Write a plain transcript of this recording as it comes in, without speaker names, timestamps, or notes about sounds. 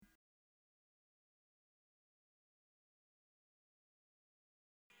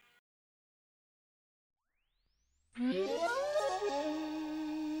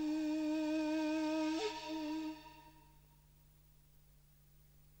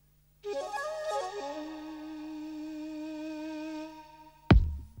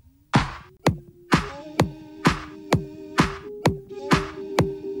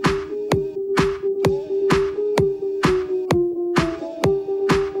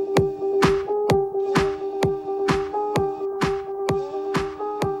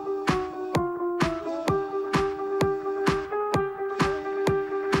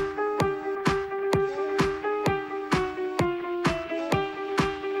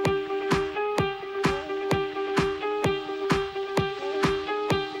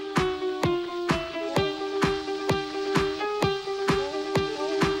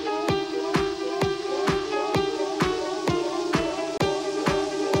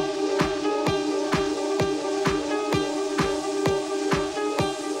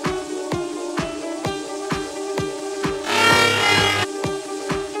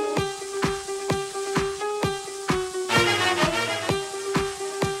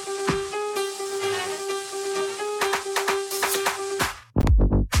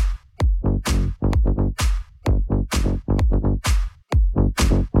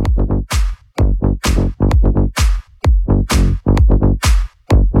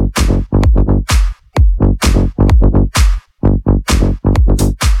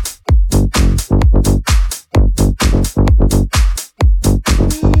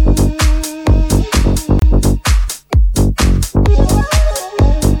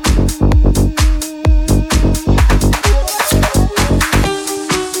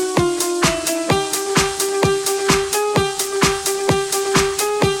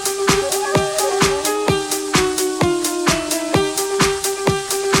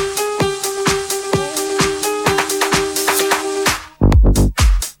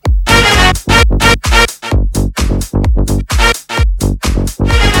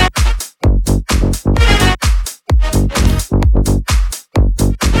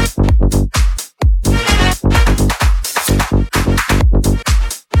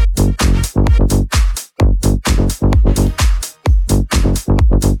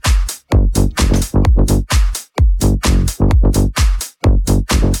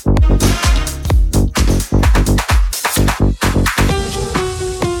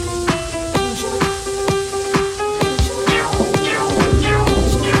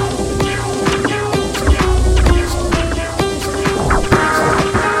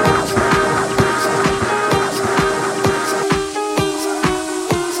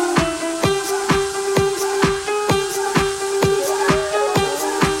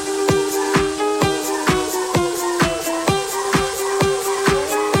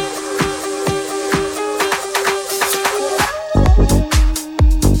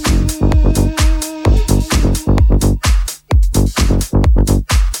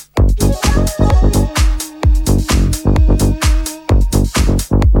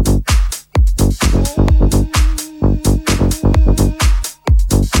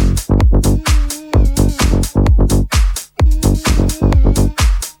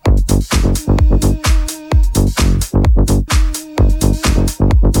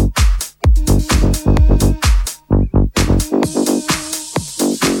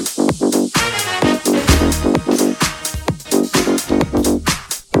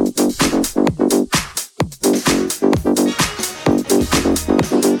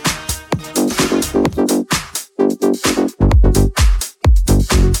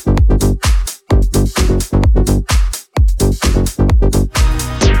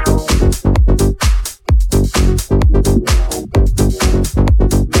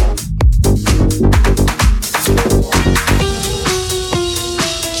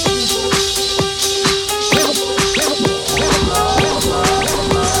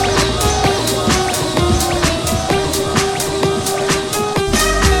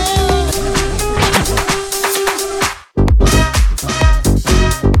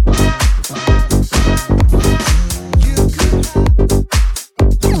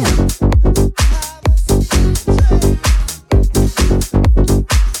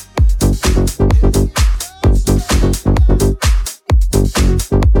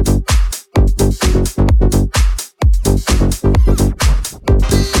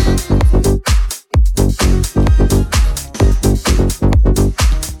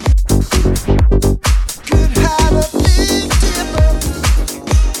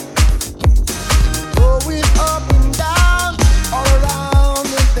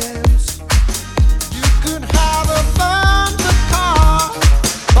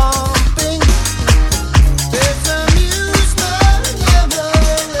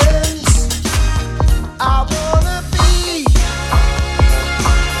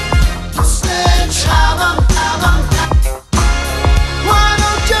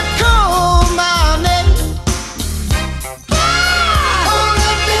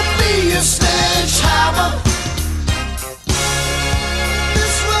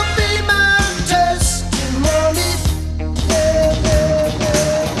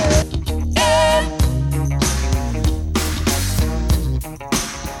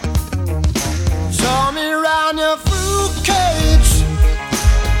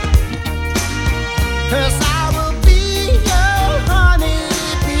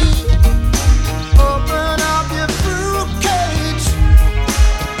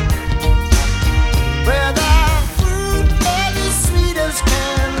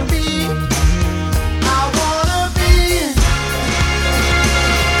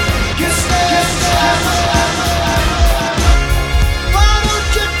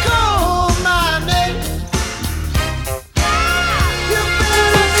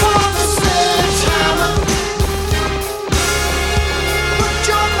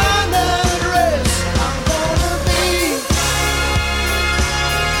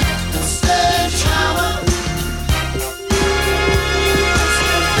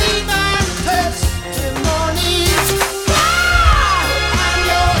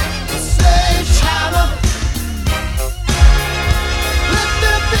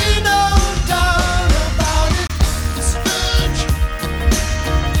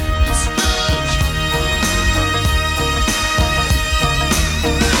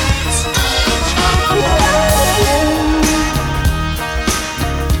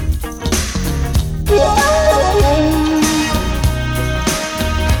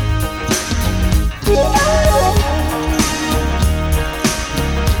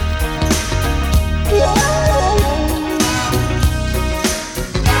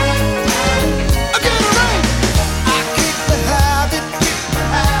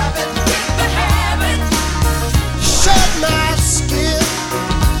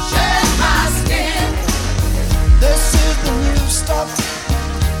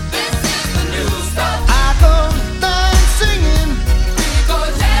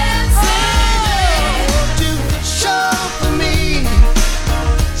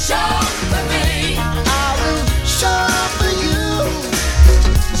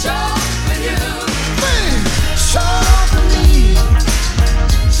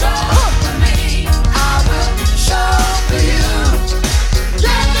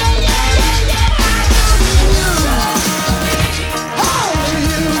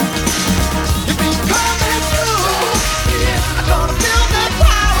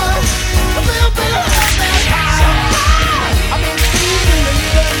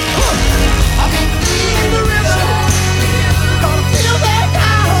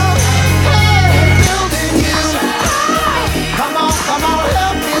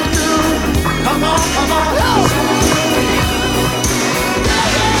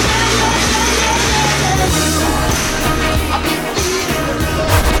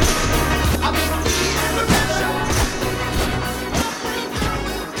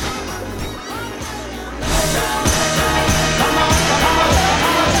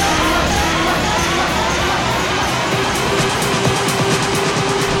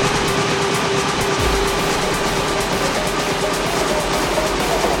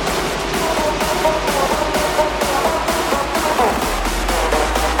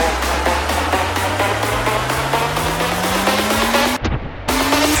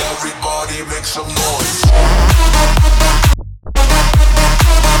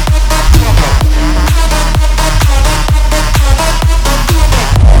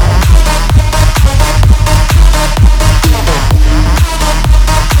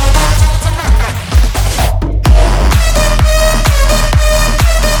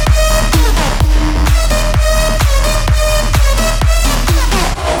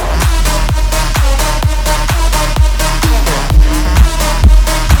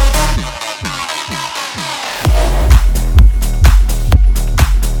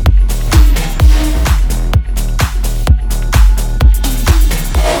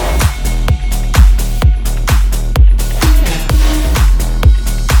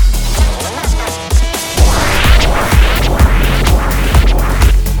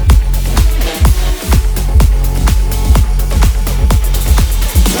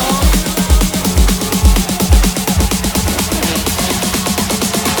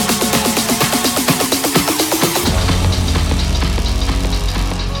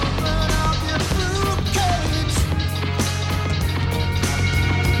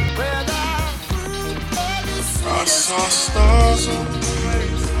saw stars on the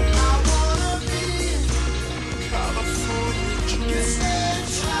pavement. California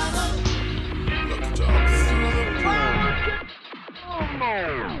dreams. Looked up through the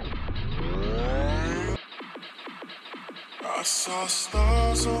I saw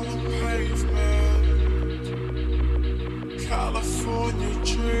stars on the pavement. California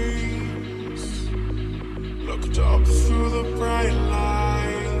dreams. Looked up through the bright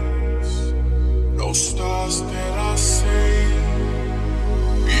lights. No stars that I see.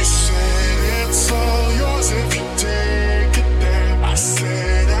 You said it's all yours if you take it there. I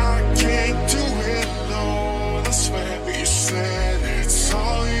said I can't do it alone, I swear. You said it's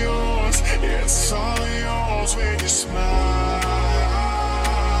all yours when you smile.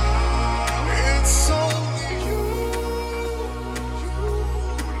 It's only you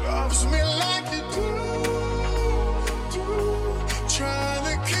loves me like you do. Trying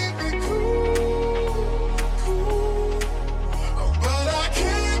to keep it cool. But I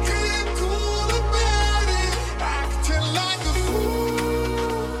can't keep cool about it. Acting like a fool.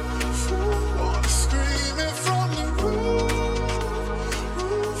 Wanna scream it from the roof.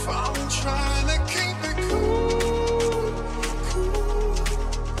 I'm trying to keep it cool.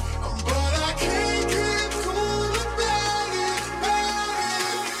 But I can't keep cool about it.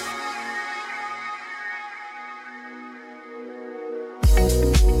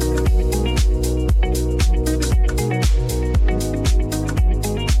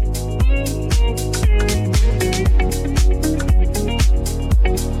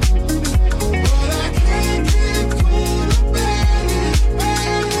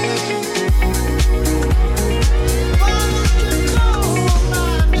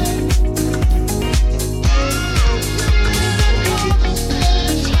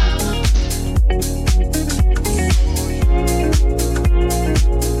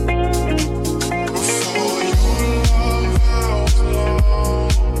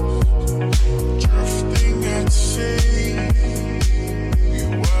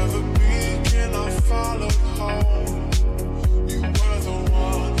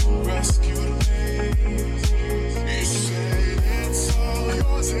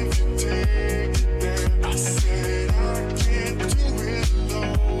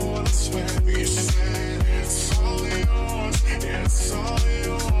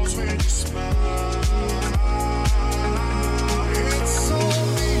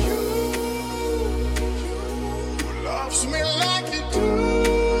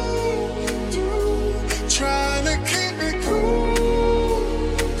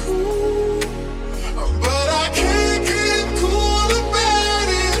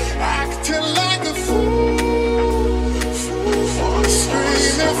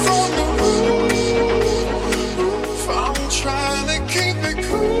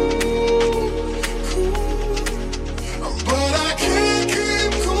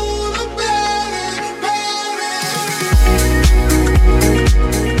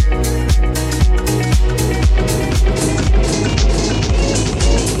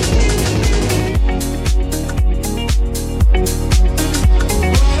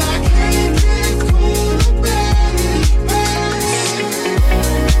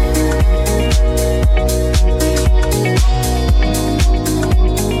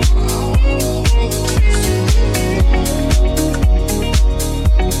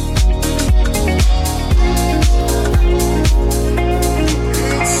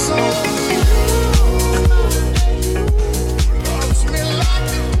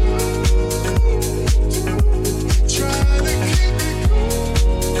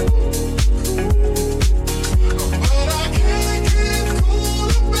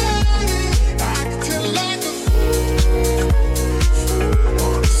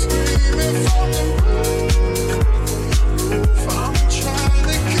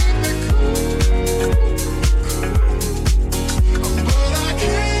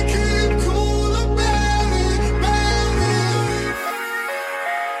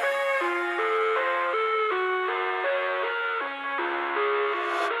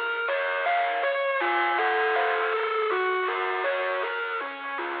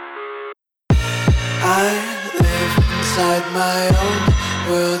 My own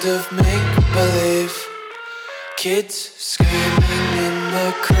world of make-believe. Kids screaming in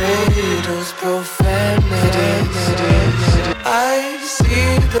their cradles, profanities. I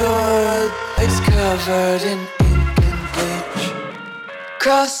see the world is covered in ink and bleach.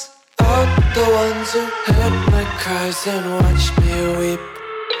 Cross out the ones who heard my cries and watched me weep.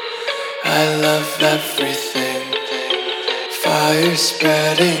 I love everything. Fire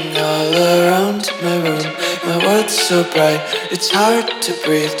spreading all around my room. My world's so bright, it's hard to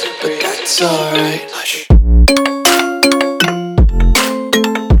breathe, but that's alright. Hush.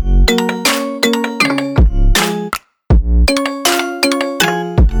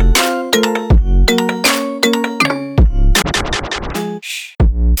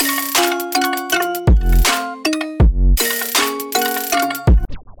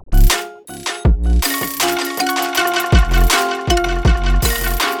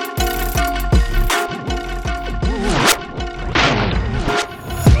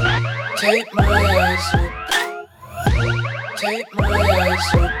 Take my eyes open. Take my eyes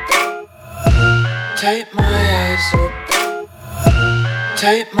open. Take my eyes open.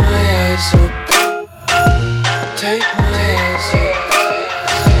 Take my eyes open. Take my eyes open.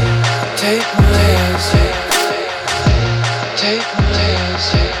 Take my eyes open. Take my eyes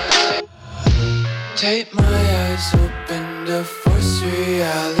open. Take my eyes open to force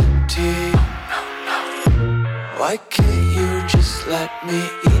reality. Why can't you just let me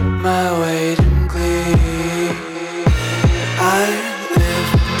eat my weight in glee? I live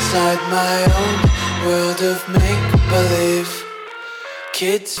inside my own world of make-believe.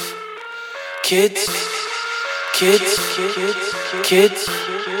 Kids, kids, kids, kids, kids,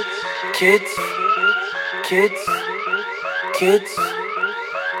 kids, kids, kids,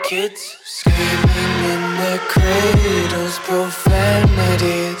 kids, screaming in their cradles,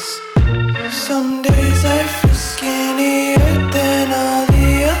 profanities. Some days I feel skinnier than all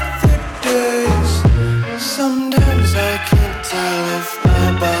the other days. Sometimes I can't tell if my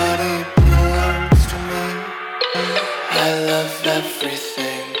body belongs to me. I love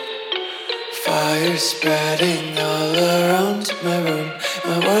everything. Fire spreading all around my room.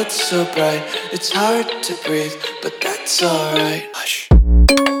 My world's so bright, it's hard to breathe, but that's alright. Hush.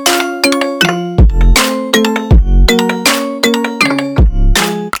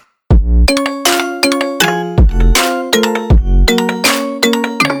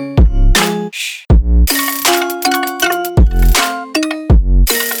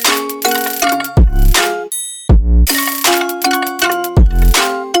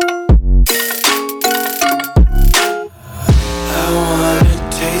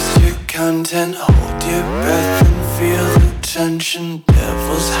 Content, hold your breath and feel the tension.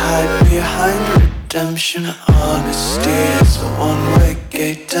 Devils hide behind redemption. Honesty is a one-way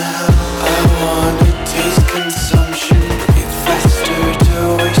gate to hell. I wanna taste consumption. Breathe faster to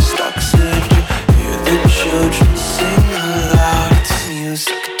waste oxygen. Hear the children sing aloud. It's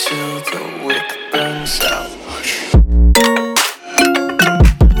music till the wick burns out.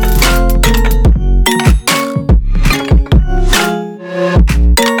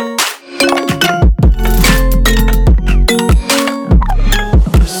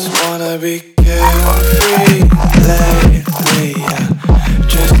 Be carefree lately, yeah.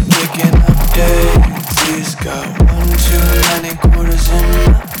 Just picking up daisies. Got one too many quarters in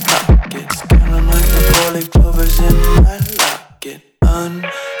my pockets. Counting like the four-leaf clovers in my locket.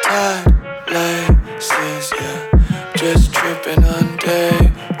 Untied laces, yeah. Just tripping on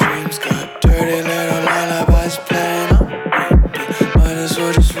daydreams. Got dirty little lullabies playing on repeat. Might as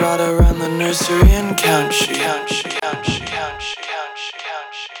well just ride around the nursery and count sheep.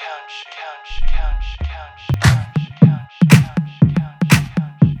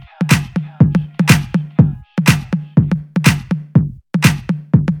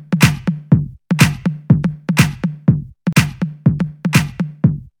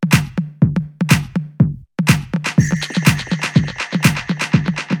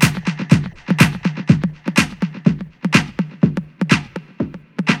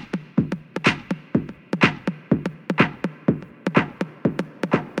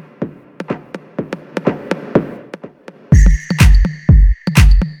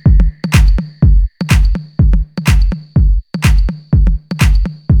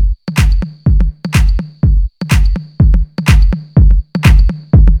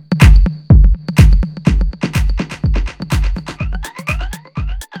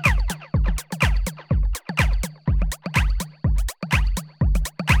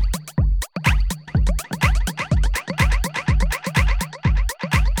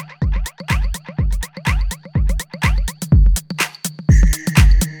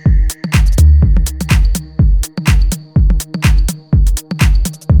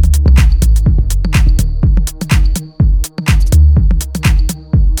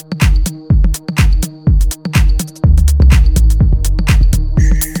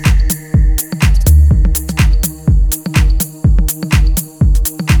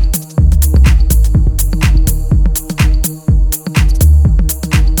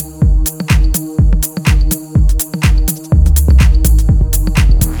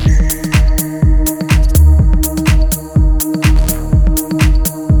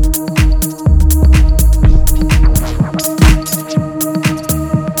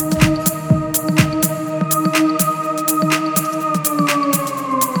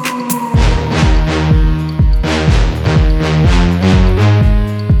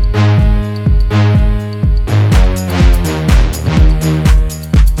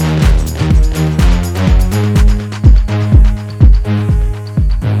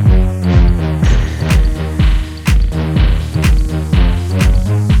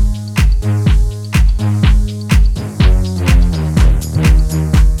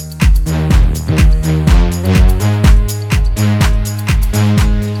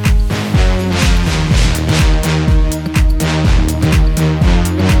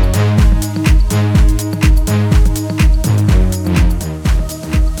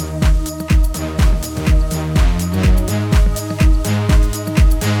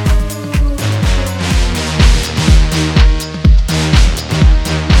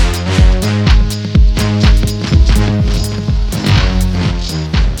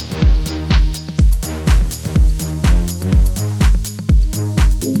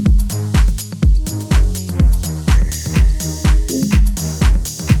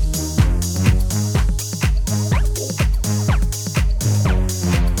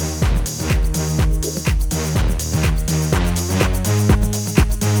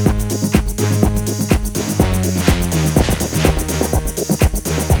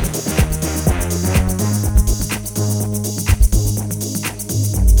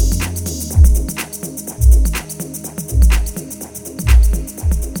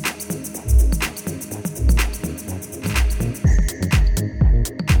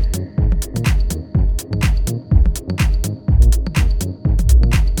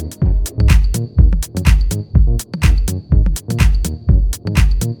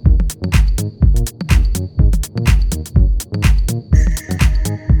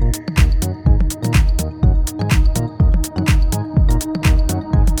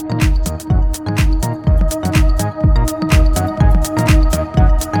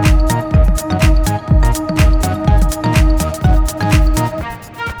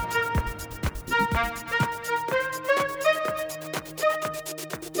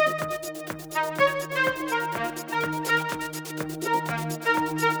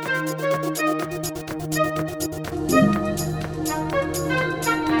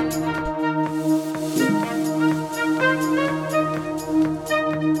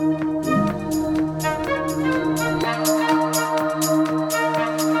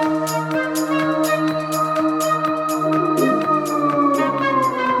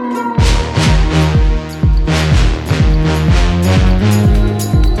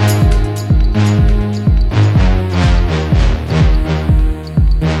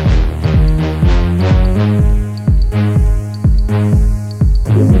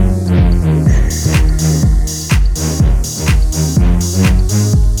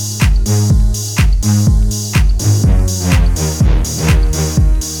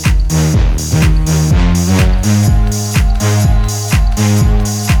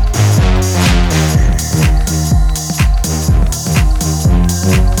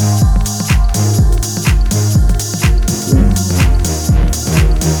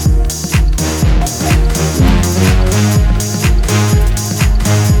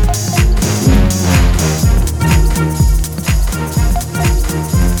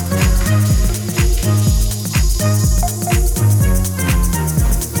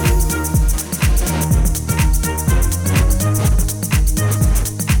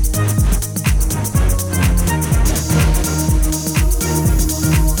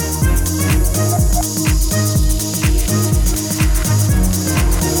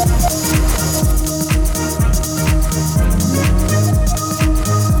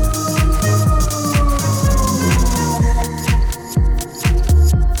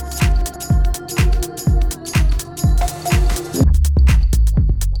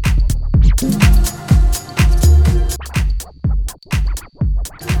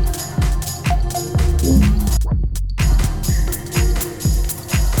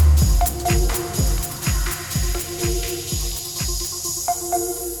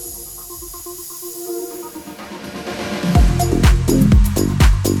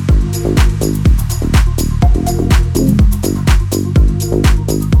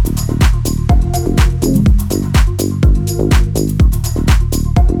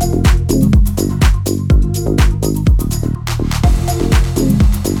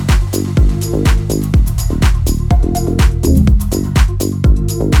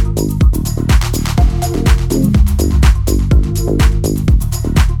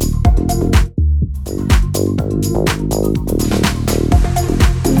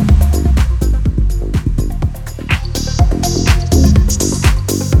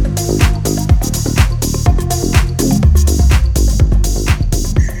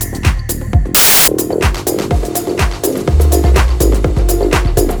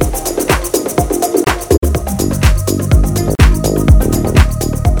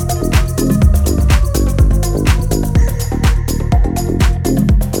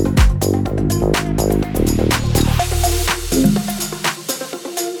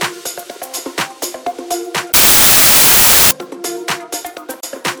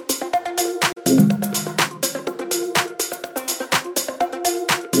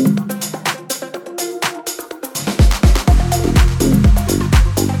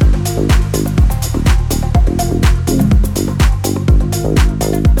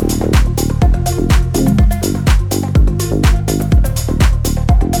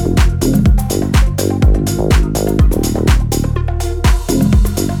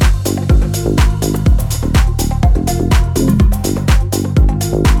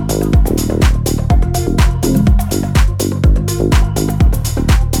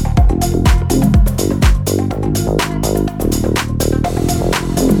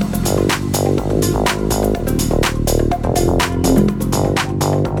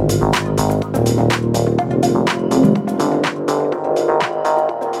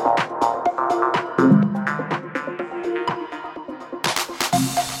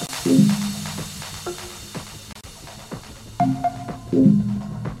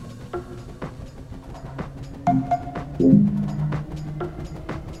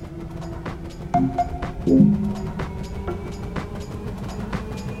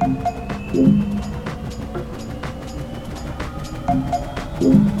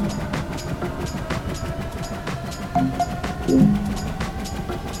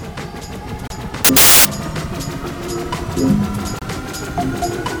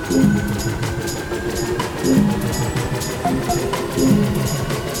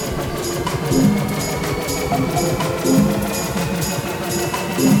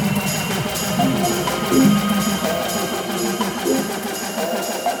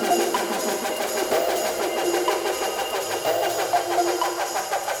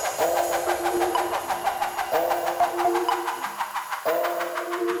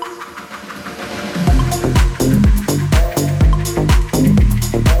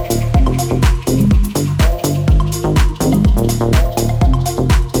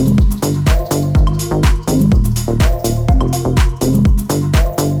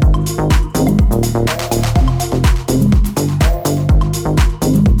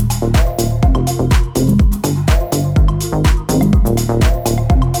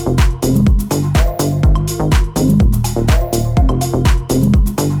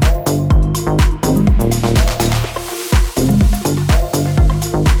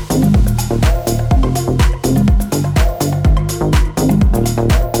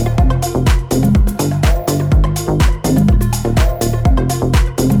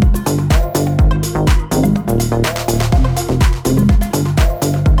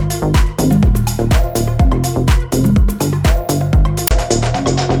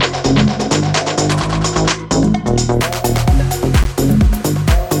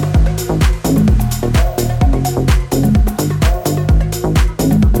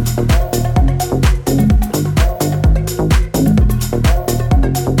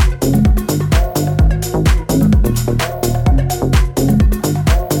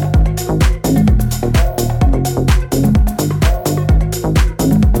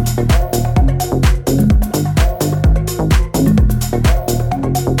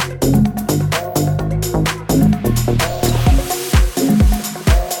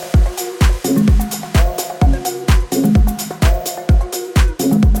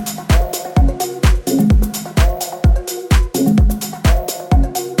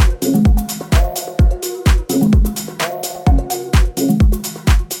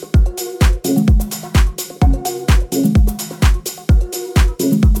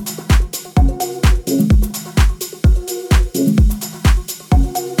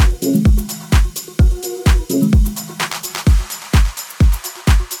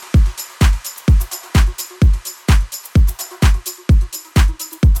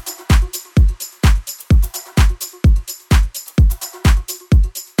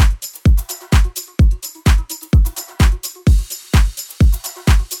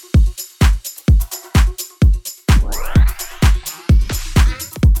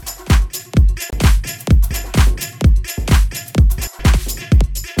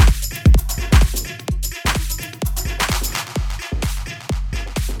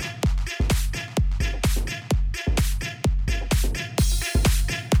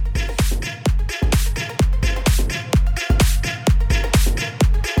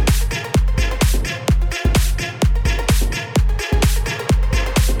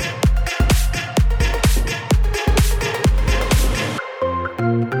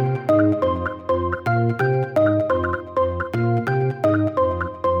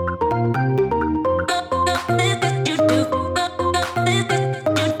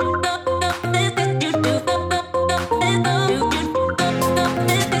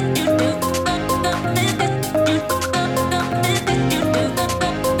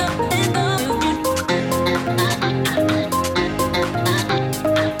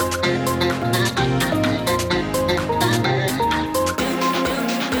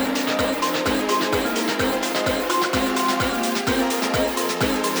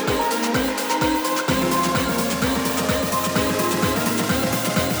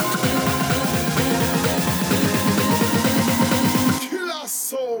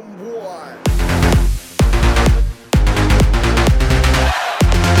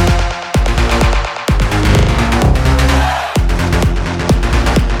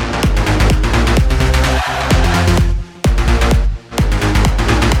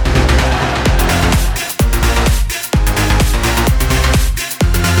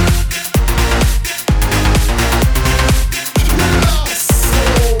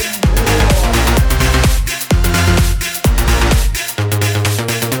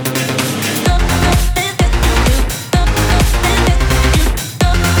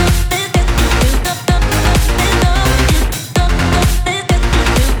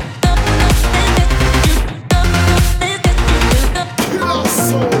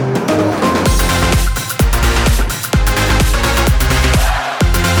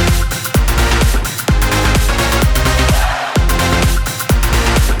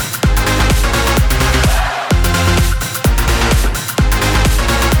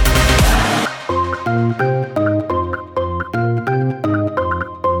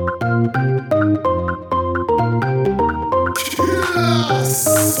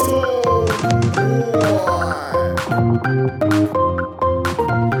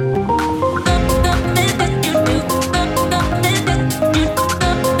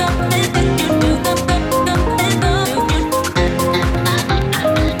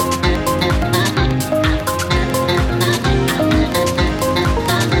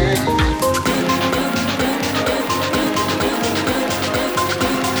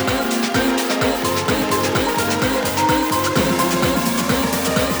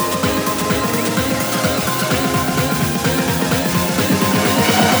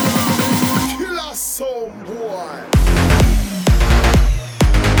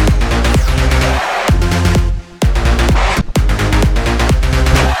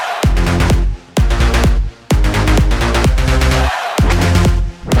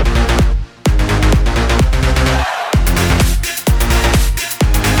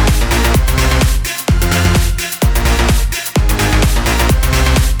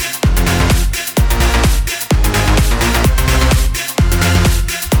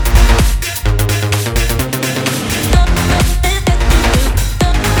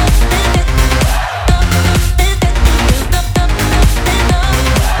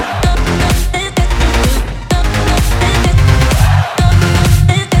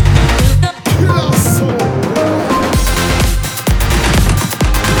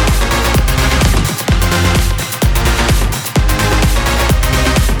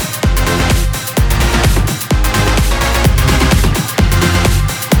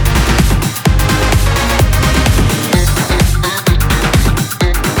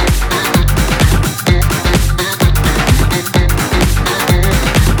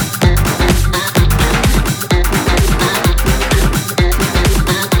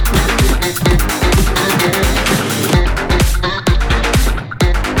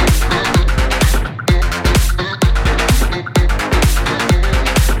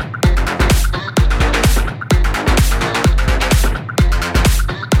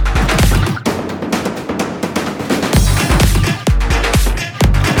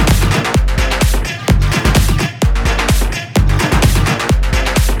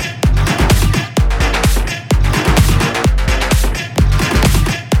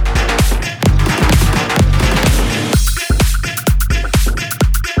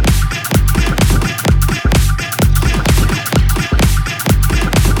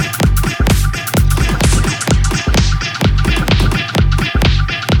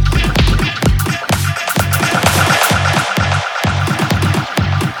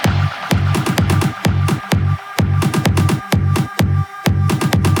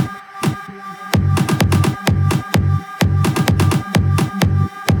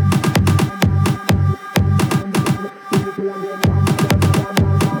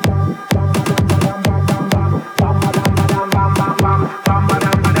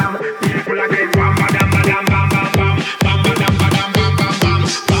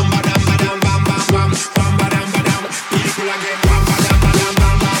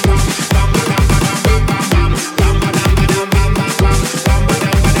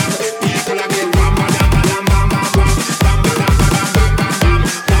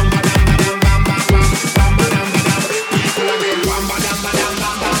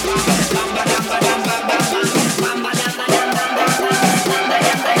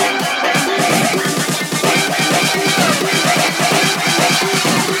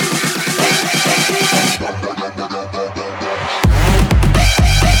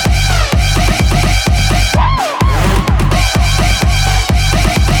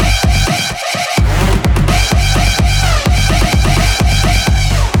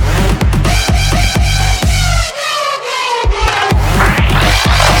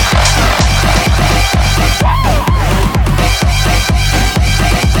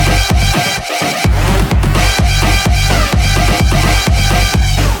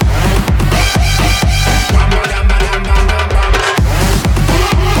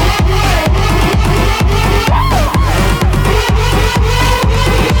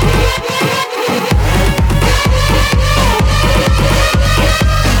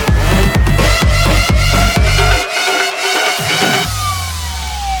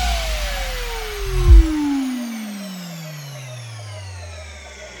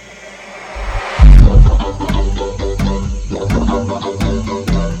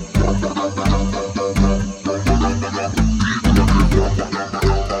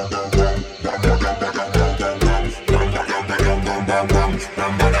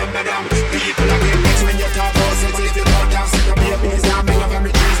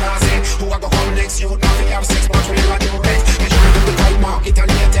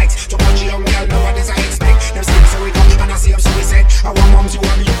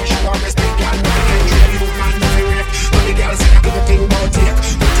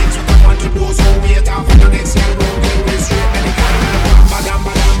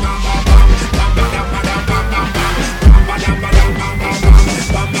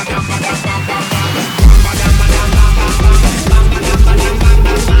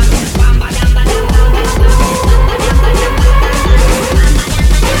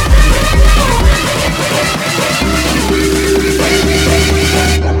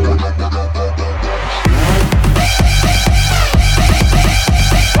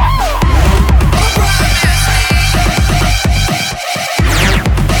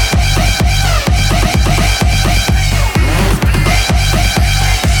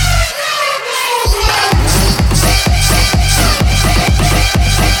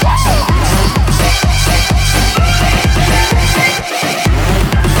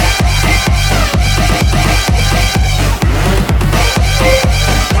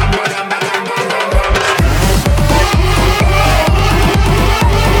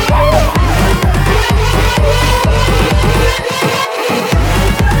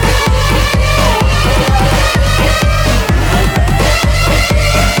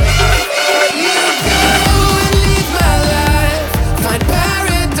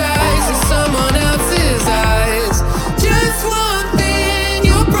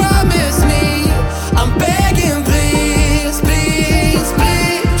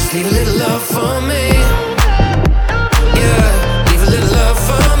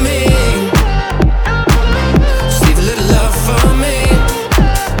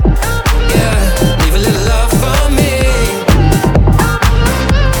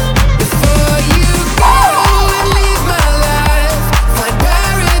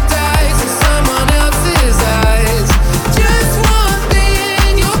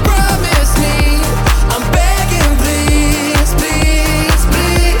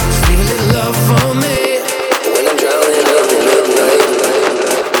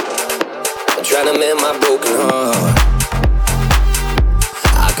 to mend my broken heart.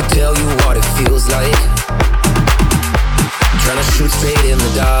 I could tell you what it feels like, trying to shoot straight in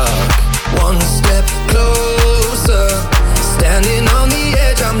the dark. One step closer, standing on the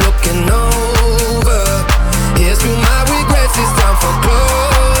edge, I'm looking over. Here's through my regrets, it's time for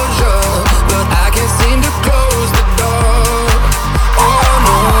closure, but I can't seem to close the door. Oh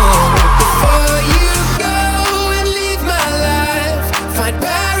no. Before you go and leave my life, find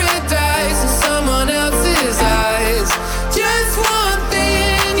paradise in someone else's eyes. Just one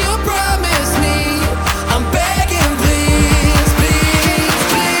thing you promise me, I'm begging, please, please,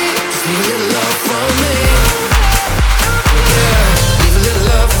 please. Just leave a little love for me. Yeah, leave a little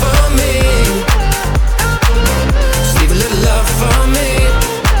love for me. Just leave a little love for me.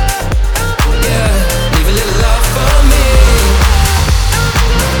 Yeah, leave a little love for me.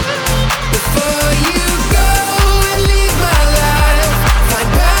 Before you go and leave my life, find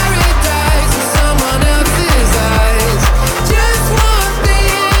paradise in someone else's eyes. Just one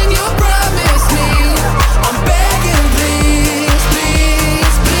thing you promise me, I'm begging, please,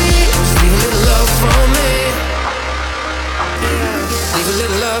 please, please. Just leave a little love for me. Leave a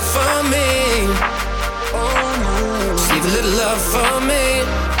little love for me. Just leave a little love for me.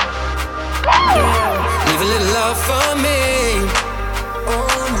 Leave a little love for me.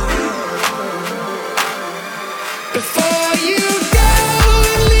 Before you go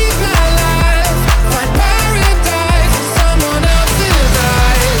and leave my life, find paradise in someone else's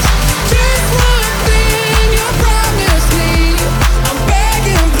eyes. Just one thing you promise me, I'm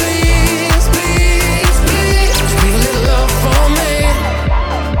begging, please, please, please. Just leave a little love for me.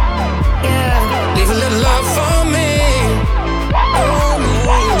 Yeah, leave a little love for me.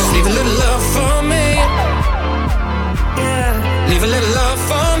 Just leave a little love for me. Yeah, leave a little love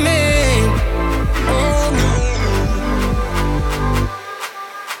for me.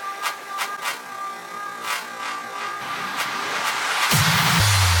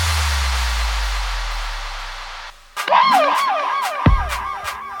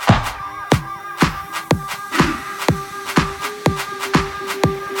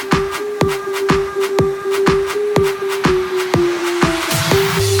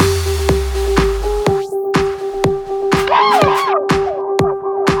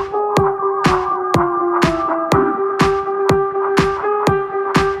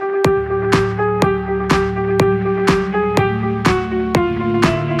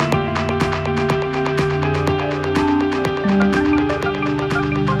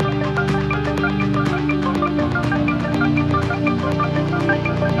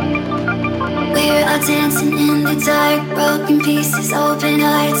 We're all dancing in the dark, broken pieces, open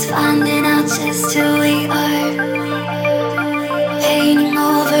hearts, finding out just who we are. Painting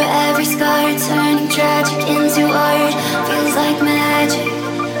over every scar, turning tragic into art. Feels like magic,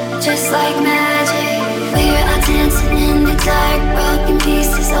 just like magic. We're all dancing in the dark, broken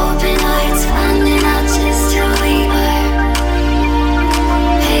pieces, open hearts, finding out just who we are.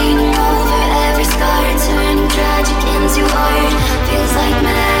 Painting over every scar, turning tragic into art. Feels like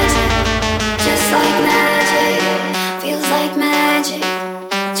magic, just like magic. Feels like magic,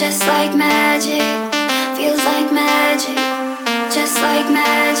 just like magic. Feels like magic, just like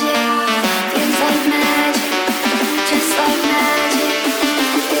magic. Feels like magic, just like magic.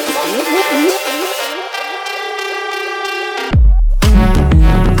 Feels like magic.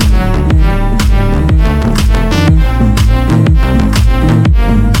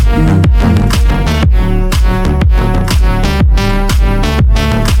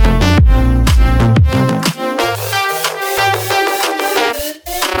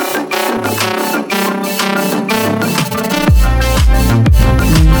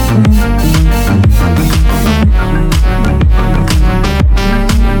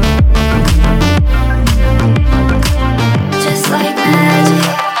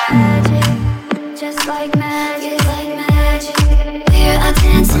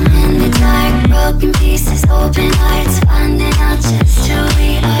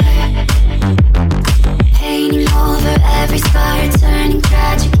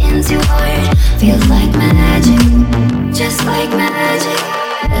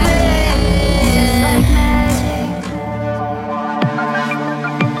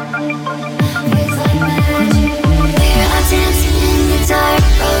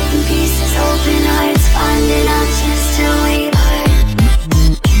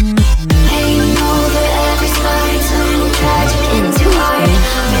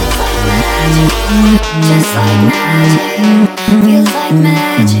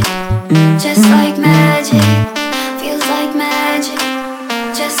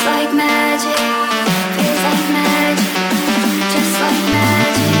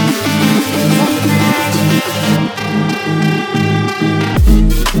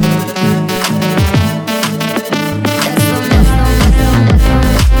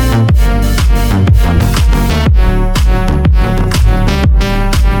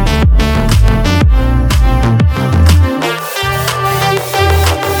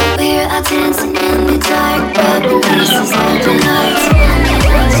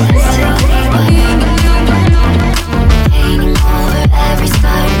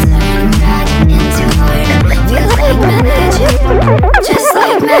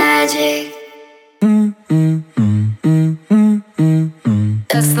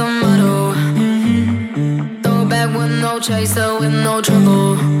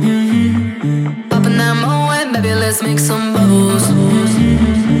 let's make some bubbles.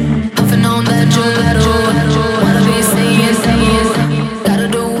 Puffing on that gelato. Wanna be saying, gotta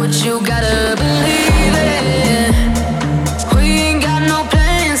do what you gotta believe it. We ain't got no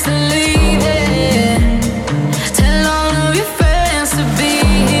plans to leave it. Tell all of your friends to be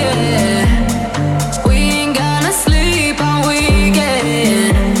here. We ain't gonna sleep all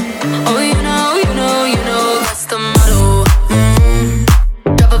weekend. Oh, you know that's the motto.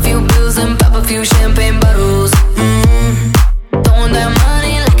 Drop a few bills and pop a few champagne bottles. Throwing that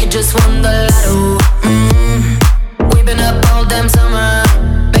money like you just won the lotto. We've been up all damn summer,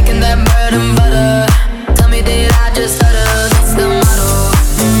 making that bread and butter. Tell me, did I just stutter? That's the motto.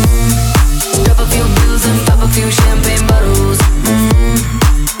 Drop a few bills and pop a few champagne bottles.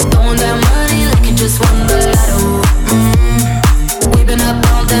 Throwing that money like you just won the lotto. We've been up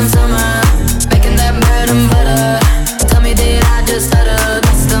all damn summer, making that bread and butter. Tell me, did I just stutter?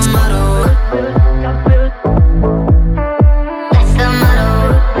 That's the motto. That's the motto.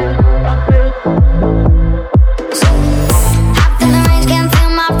 Hopped in the range, can't feel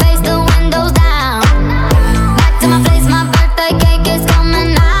my face, the windows down. Back to my place, my birthday cake is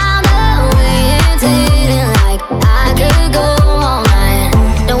coming out. The way it's hitting, like I could go all night.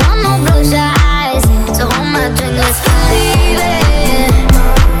 Don't want no bloodshot eyes, so hold my drink, let's leave it.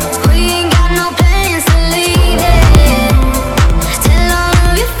 We ain't got no plans to leave it. Tell all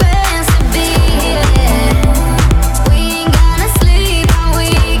of your friends to be here. We ain't gonna sleep all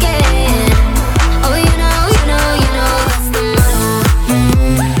weekend. Oh, you know that's the motto.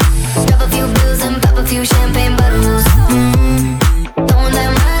 Drop a few bills and pop a few champagne bottles. Throwing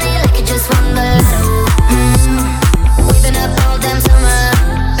that money like you just won the lotto. We've been up all damn summer,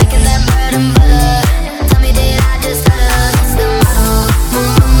 making that bread and butter. Tell me, did I just stutter? That's the motto.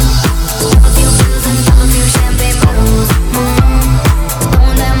 Drop a few bills and pop a few champagne bottles.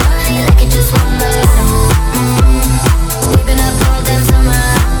 Throwing that money like you just won the lotto. We've been up all damn summer,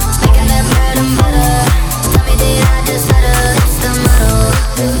 making that bread and butter. Tell me, did I just stutter? That's the motto.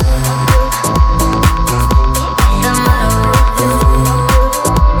 That's the motto.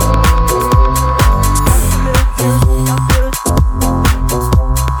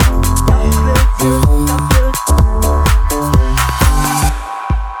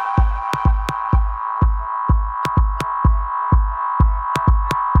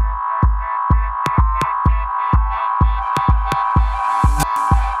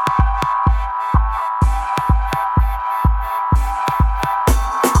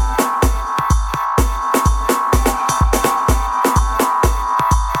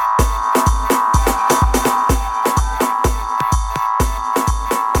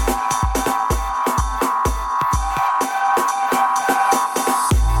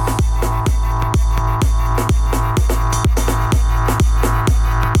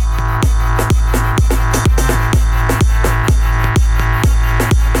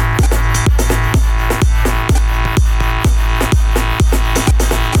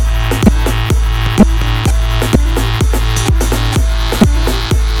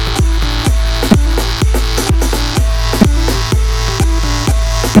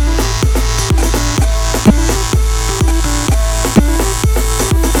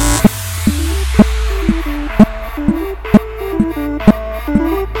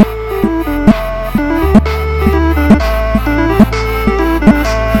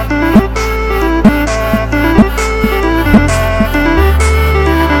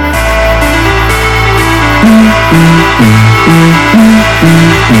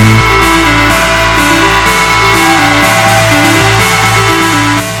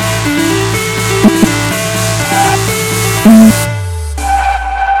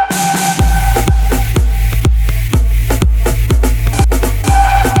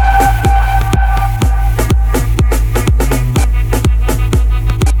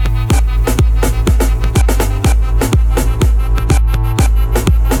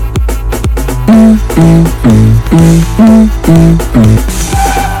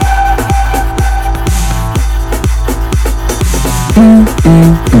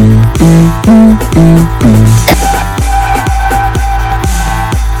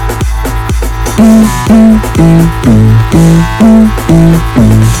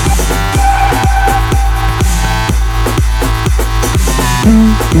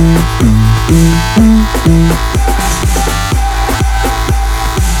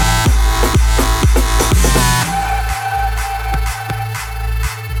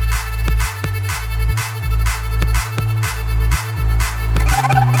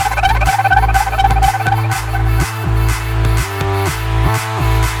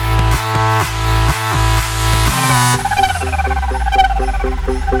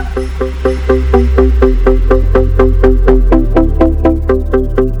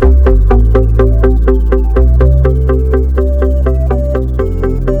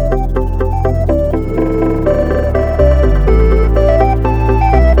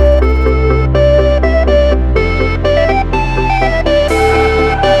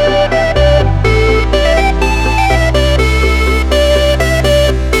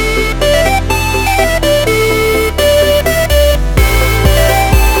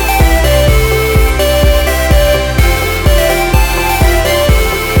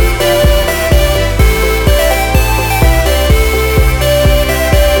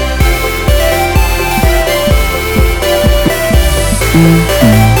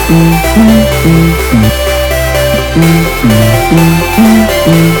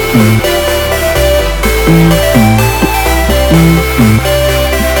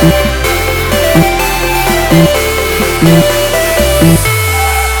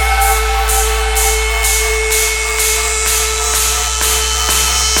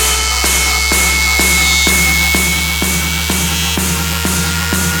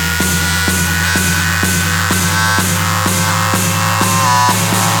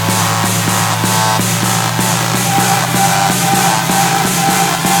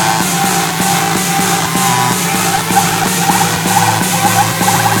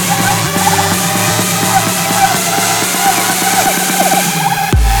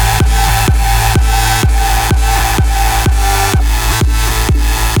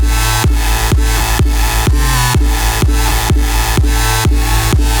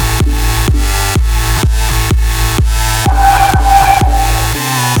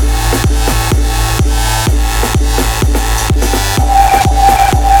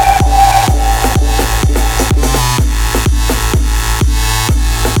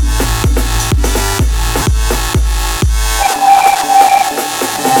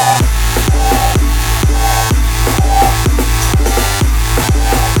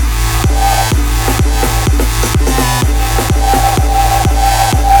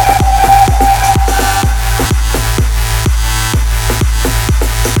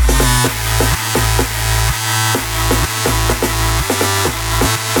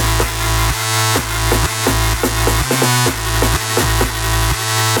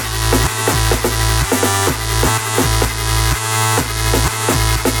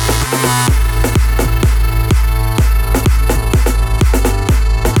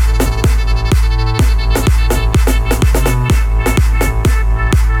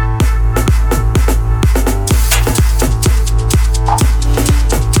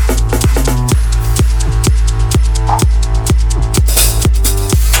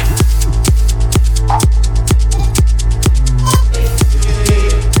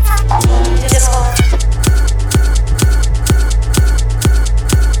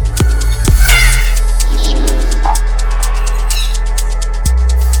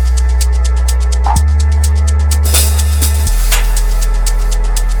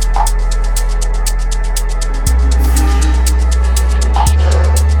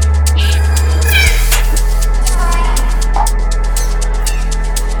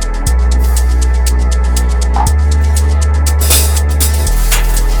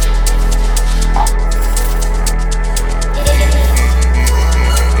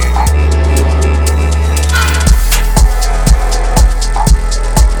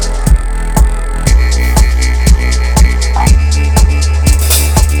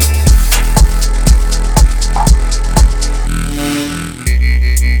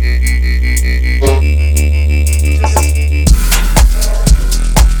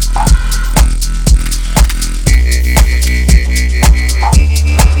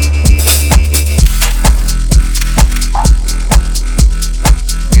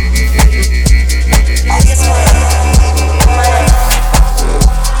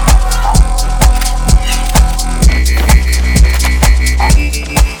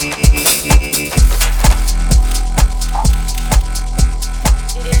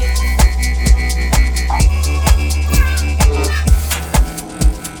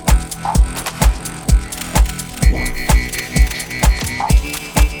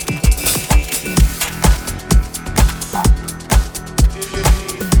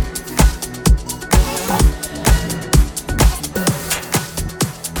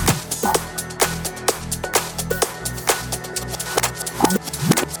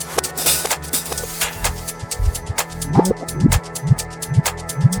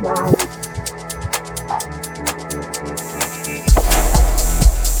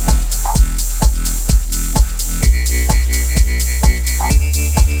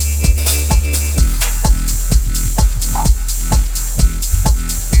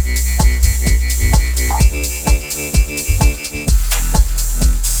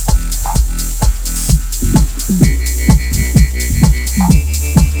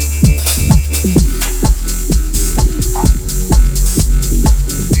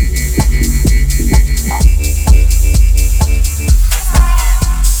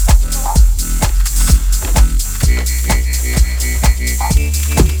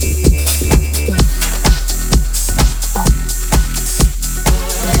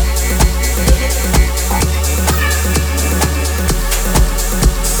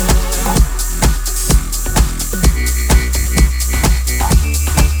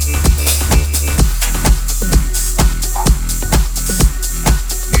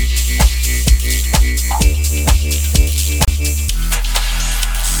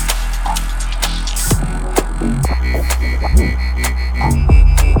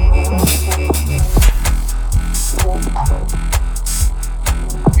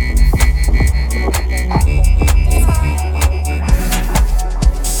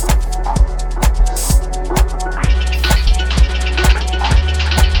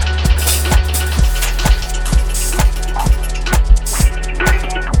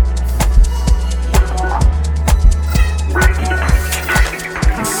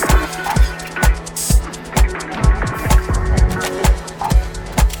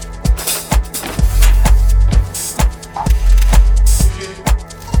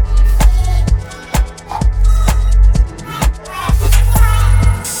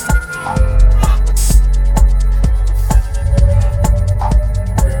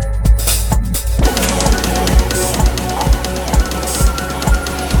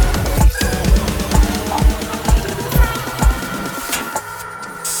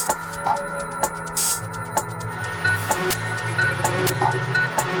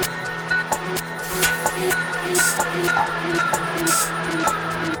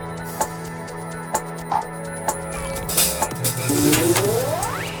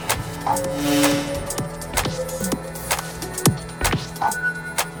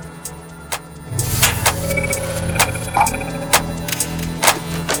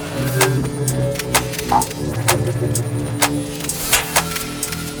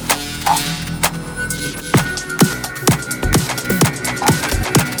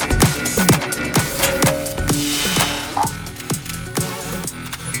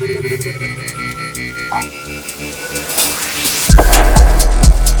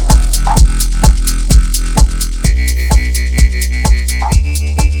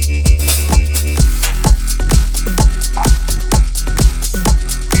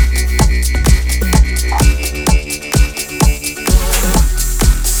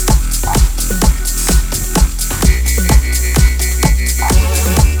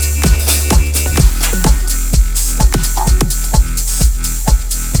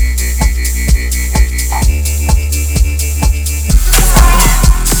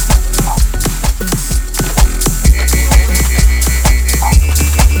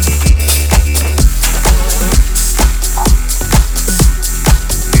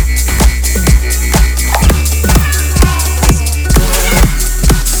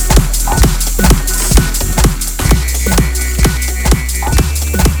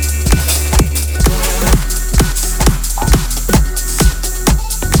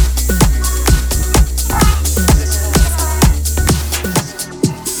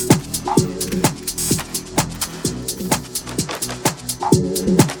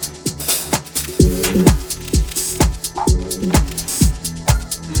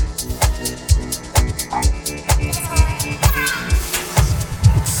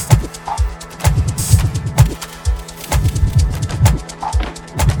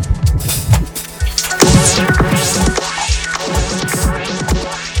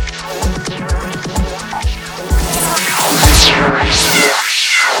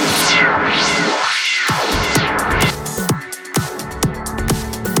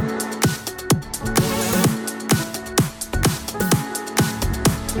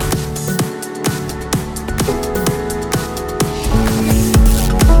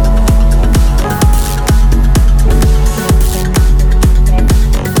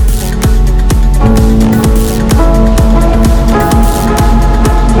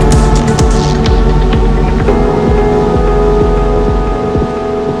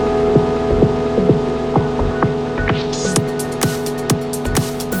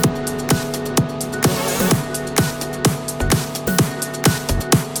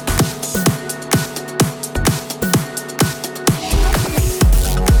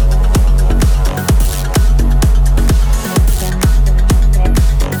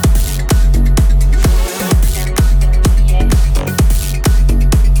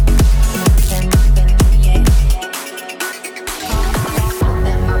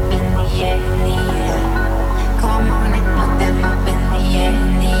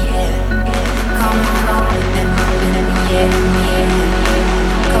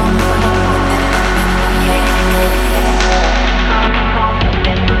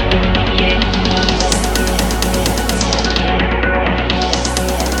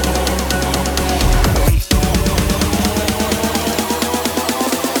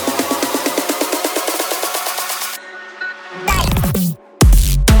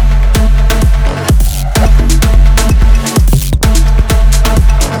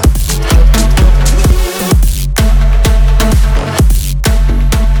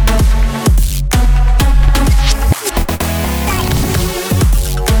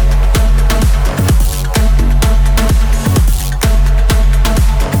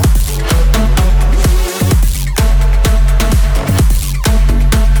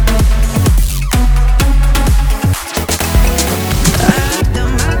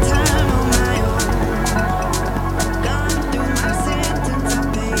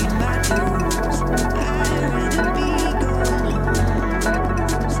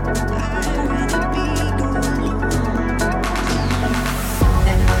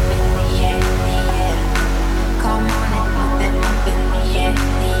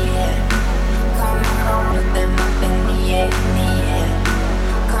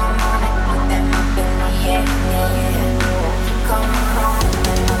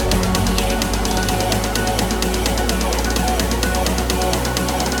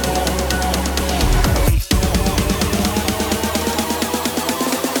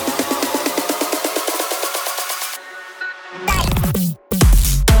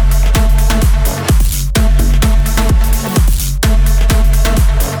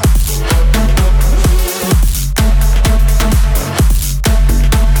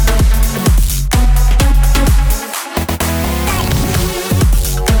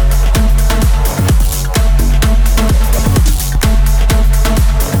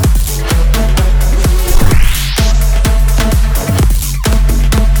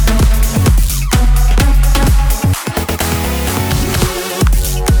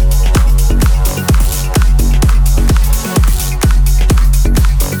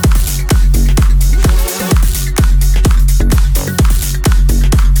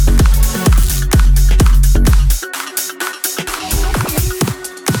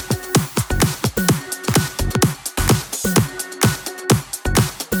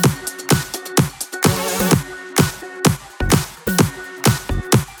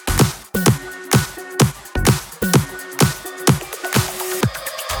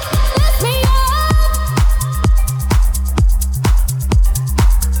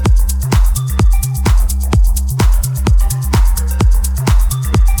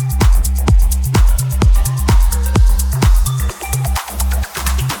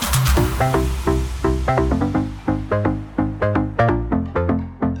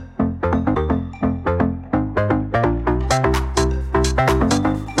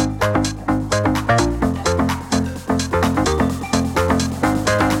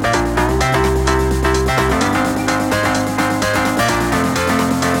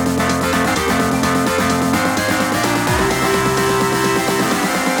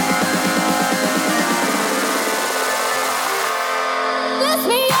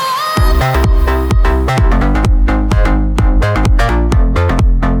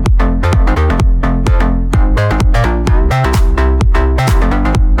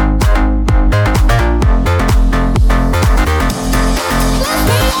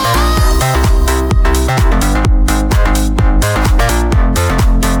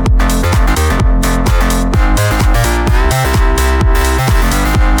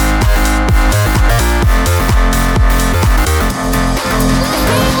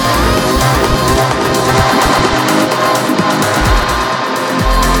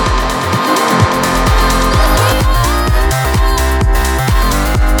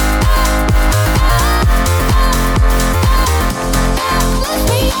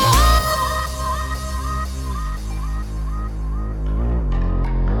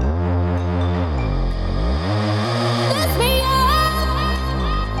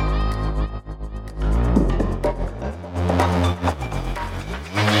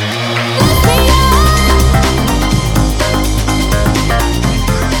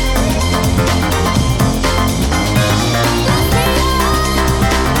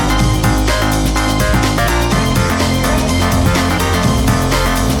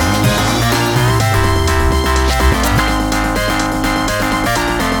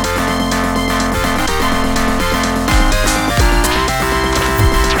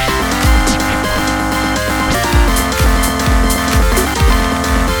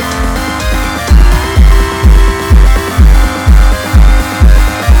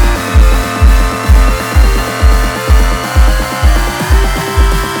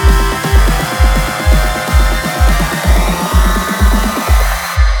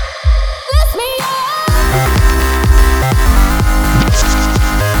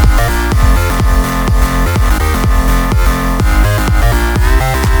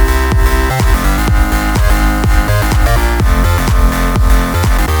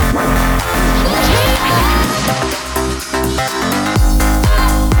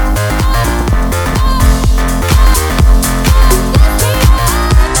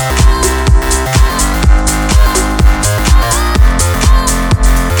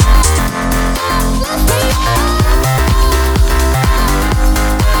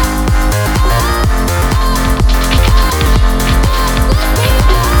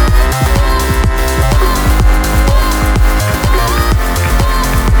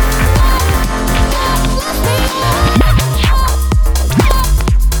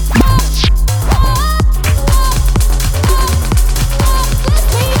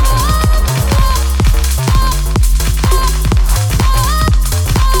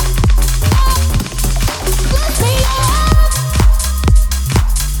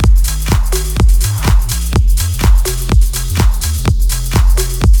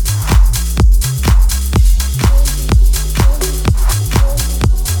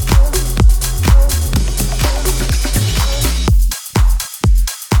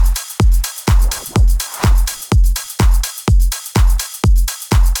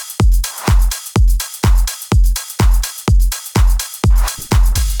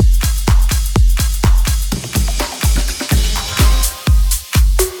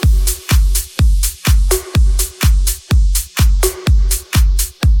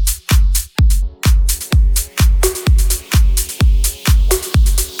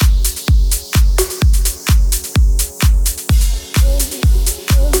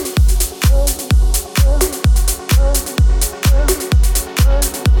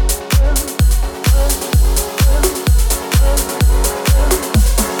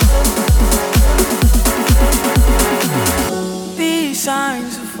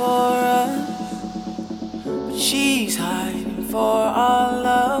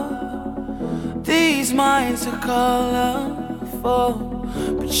 These minds are colorful,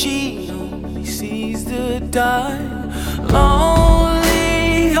 but she only sees the dark.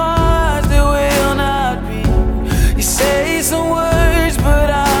 Lonely hearts that will not be. You say some words,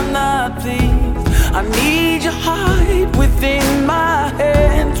 but I'm not pleased. I need your heart within my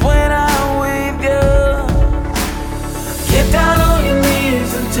hands when I'm with you. Get down on your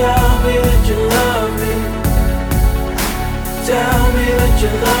knees and tell me that you love me. Tell me that you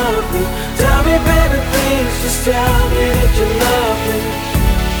love me. Tell me, baby, please, just tell me that you love me.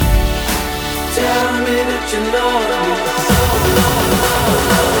 Tell me that you love me. Tell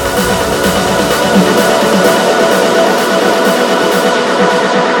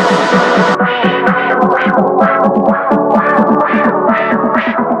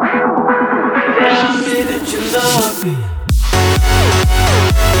me that you love me.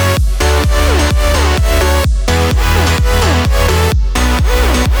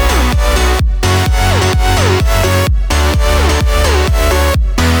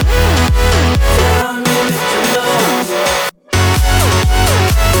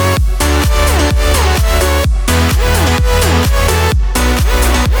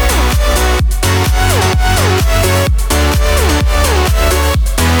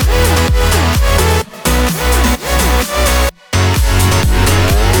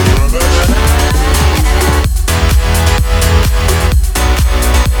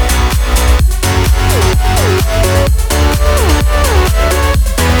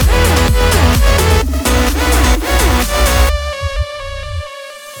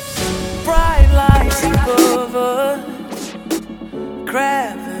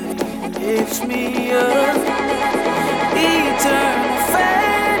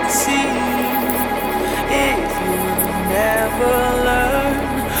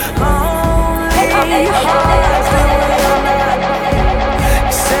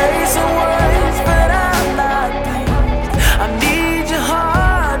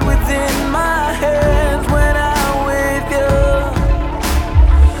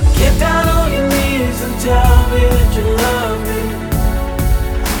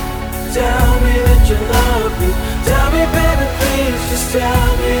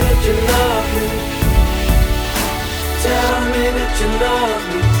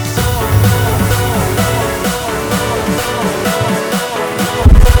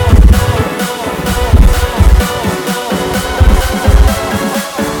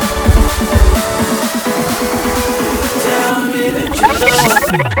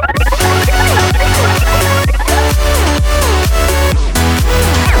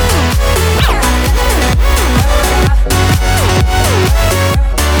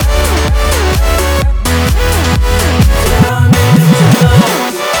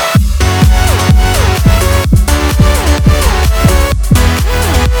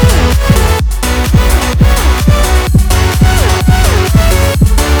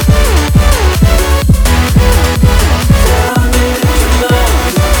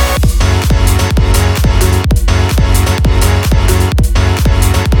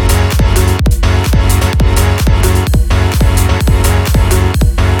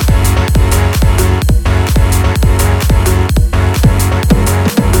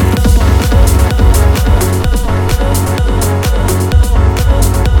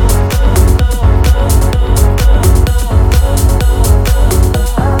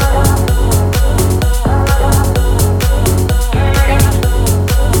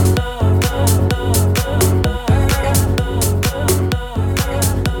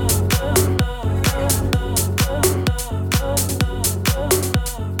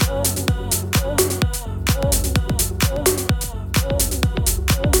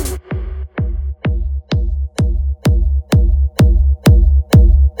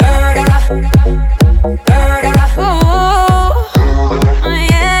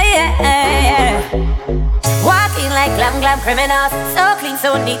 Criminals, so clean,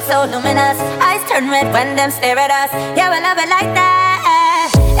 so neat, so luminous. Eyes turn red when them stare at us. Yeah, we love it like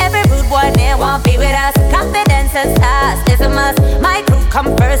that. Every rude boy near won't be with us. Confidence and stars is a must. My crew come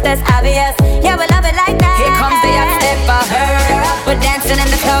first, that's obvious. Yeah, we love it like that. Here comes the hot stepper. We're dancing in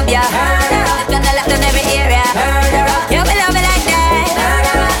the club, yeah. Left and left in every area. Yeah, we love it like that.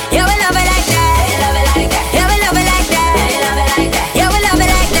 Yeah, we love it like that. Yeah, we love it like that. Yeah, we love it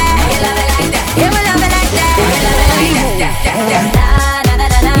like that. Yeah, we love it like that.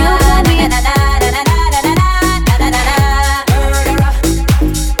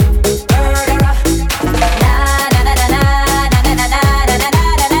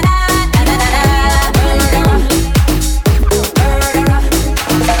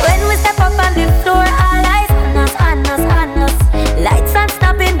 When we step up on the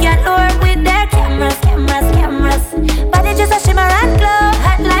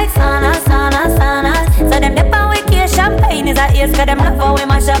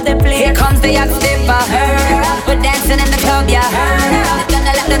ya. Turn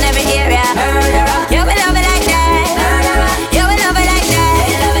the left in every area. You will love it like that. You will love it like that.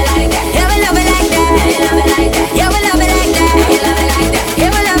 You will love it like that. You will love it like that. You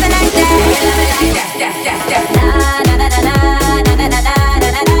will love it like that. Na na na na na na na na na na na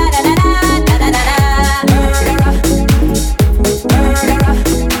na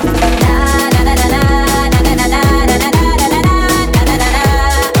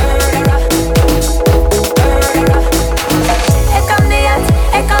na.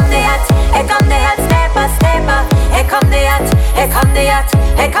 Here come the yacht, stepper, stepper. Here come the yacht, here come the yacht,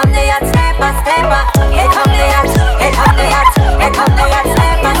 here come the yacht, stepper, stepper. Here come the yacht, here come the yacht, here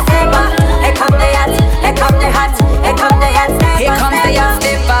come the yacht, stepper. Here comes the yacht,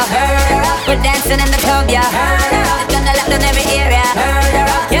 stepper. We're dancing in the club, yeah. Turn the left in every area.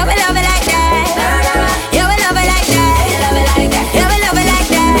 You will love it like that. You will love it like that. You will love it like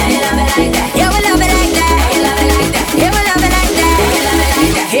that. You will love it like that. You will love it like that.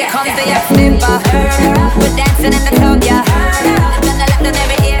 Here comes the yacht, stepper. We're dancing in the club, yeah. In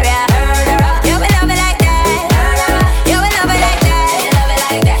every area, you will love it like that. You will love it like that.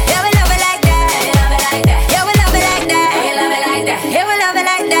 You will love it like that. You will love it like that. You will love it like that. You will love it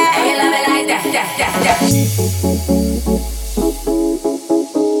like that. You love it like that.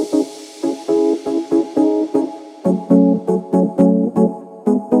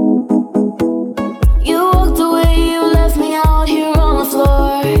 You walked away, you left me out here on the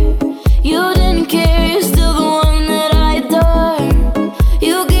floor. You didn't care, you're still the one that I adore.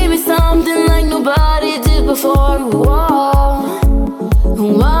 You gave me something like nobody did before. Whoa,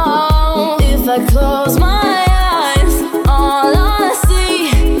 whoa. If I close my eyes, all I see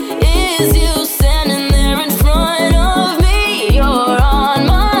is you standing there in front of me. You're on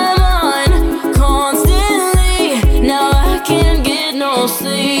my mind constantly. Now I can't get no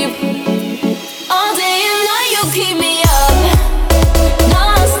sleep. All day and night you keep me up,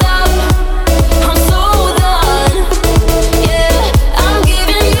 non-stop. I'm so done. Yeah, I'm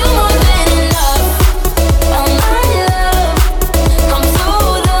giving you more than enough. Oh my love, I'm so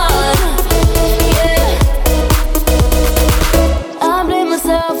done. Yeah, I blame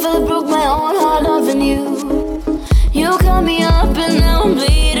myself, I broke my own heart loving you. You cut me up and now I'm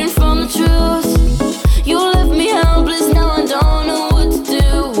bleeding from the truth. You left me helpless, now I don't know what to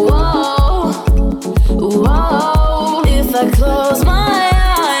do. Whoa, whoa. If I close my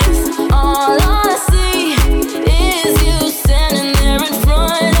eyes, all I see is you standing there in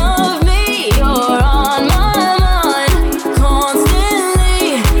front of me. You're on my mind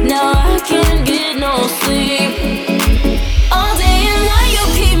constantly. Now I can't get no sleep. All day and night you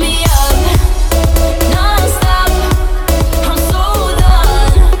keep me up, non-stop. I'm so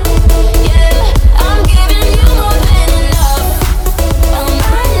done. Yeah, I'm giving you more than enough. Oh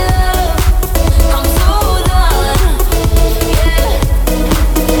my love, I'm so done. Yeah.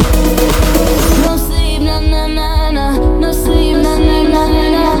 No sleep, na na na na. No sleep, na na na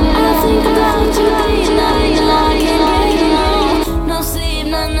na. I think about you day and night, and I can't get no. No sleep,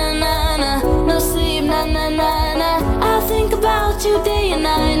 na na na na. No sleep, na na na na. I think about you day and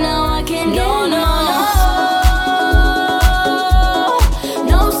night, now I can't get no.